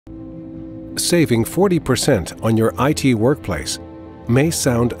Saving 40% on your IT workplace may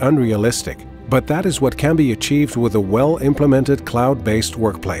sound unrealistic, but that is what can be achieved with a well-implemented cloud-based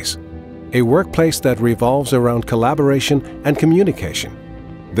workplace. A workplace that revolves around collaboration and communication.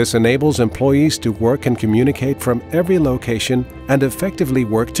 This enables employees to work and communicate from every location and effectively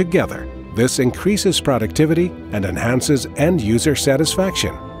work together. This increases productivity and enhances end-user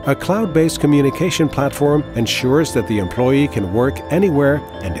satisfaction. A cloud-based communication platform ensures that the employee can work anywhere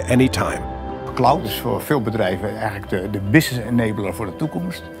and anytime. Cloud is voor veel bedrijven eigenlijk de business enabler voor de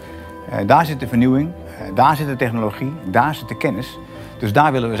toekomst. Daar zit de vernieuwing, daar zit de technologie, daar zit de kennis. Dus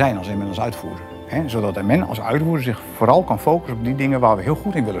daar willen we zijn als men als uitvoerder. Zodat men als uitvoerder zich vooral kan focussen op die dingen waar we heel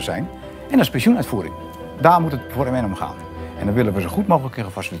goed in willen zijn. En dat is pensioenuitvoering. Daar moet het voor men om gaan. En dan willen we zo goed mogelijk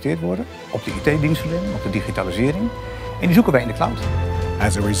gefaciliteerd worden op de IT-dienstverlening, op de digitalisering. En die zoeken wij in de cloud.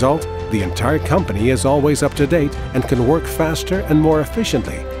 As a result, the entire company is always up to date and can work faster and more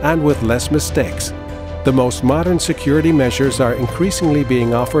efficiently and with less mistakes. The most modern security measures are increasingly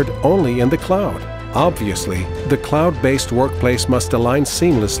being offered only in the cloud. Obviously, the cloud-based workplace must align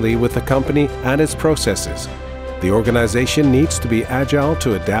seamlessly with the company and its processes. The organization needs to be agile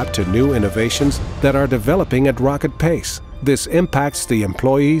to adapt to new innovations that are developing at rocket pace. This impacts the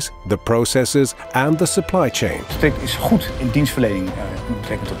employees, the processes and the supply chain. Strict is goed in dienstverlening met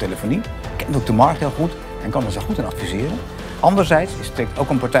betrekking tot telefonie, kent ook de markt heel goed en kan ons daar goed in adviseren. Anderzijds is Strict ook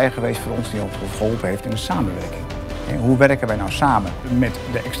een partij geweest voor ons die ons geholpen heeft in de samenwerking. Hoe werken wij nou samen met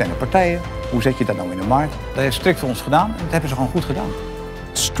de externe partijen? Hoe zet je dat nou in de markt? Dat heeft Strict voor ons gedaan en dat hebben ze gewoon goed gedaan.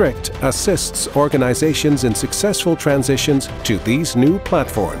 Strict assists organizations in successful transitions to these new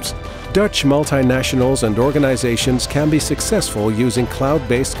platforms. Dutch multinationals and organizations can be successful using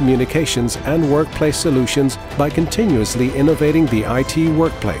cloud-based communications and workplace solutions by continuously innovating the IT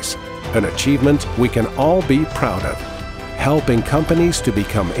workplace, an achievement we can all be proud of, helping companies to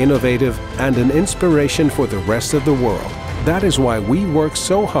become innovative and an inspiration for the rest of the world. That is why we work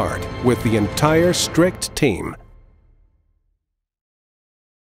so hard with the entire Strict team.